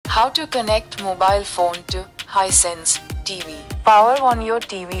How to connect mobile phone to hisense TV. Power on your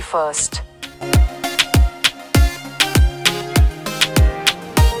TV first.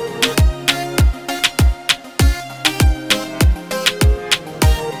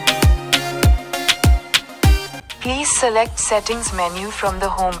 Please select Settings menu from the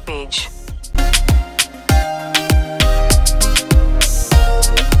home page.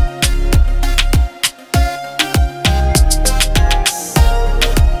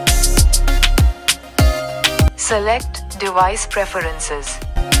 Select Device Preferences.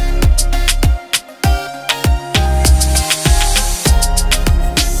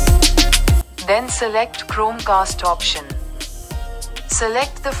 Then select Chromecast option.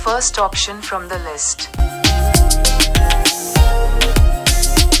 Select the first option from the list.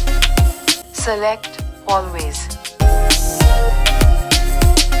 Select Always.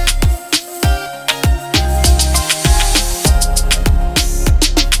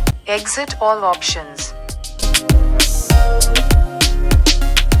 Exit all options.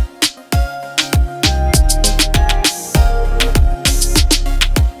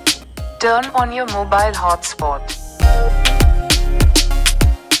 Turn on your mobile hotspot.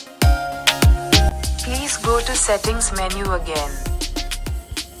 Please go to Settings menu again.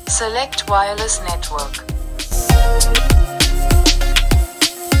 Select Wireless Network.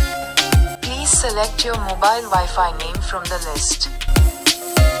 Please select your mobile Wi-Fi name from the list.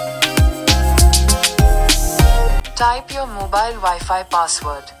 Type your mobile Wi-Fi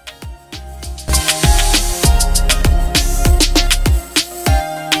password.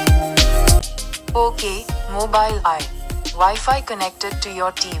 OK, mobile Wi-Fi connected to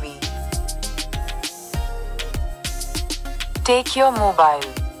your TV. Take your mobile.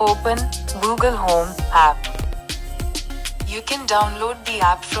 Open Google Home app. You can download the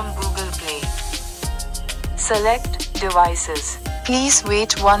app from Google Play. Select Devices. Please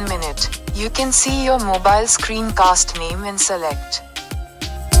wait 1 minute. You can see your mobile screencast name and select.